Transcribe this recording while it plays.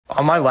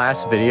On my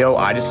last video,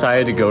 I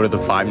decided to go to the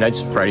Five Nights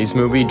at Freddy's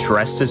movie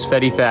dressed as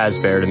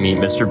Fazbear to meet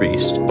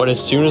MrBeast. But as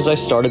soon as I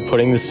started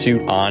putting the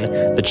suit on,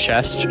 the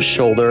chest,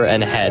 shoulder,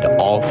 and head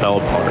all fell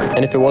apart.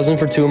 And if it wasn't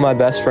for two of my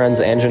best friends,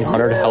 Ange and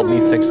Hunter, to help me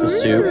fix the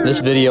suit, this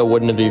video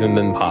wouldn't have even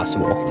been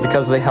possible.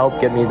 Because they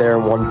helped get me there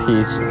in one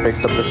piece,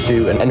 fix up the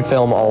suit, and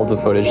film all of the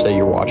footage that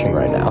you're watching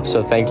right now.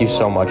 So thank you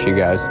so much, you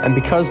guys. And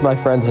because my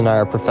friends and I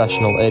are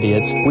professional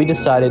idiots, we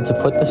decided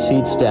to put the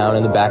seats down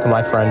in the back of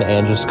my friend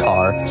Ange's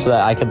car so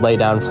that I could lay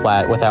down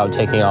flat without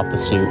taking off the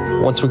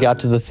suit. Once we got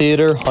to the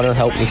theater, Hunter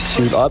helped me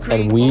suit up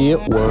and we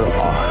were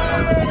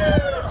off.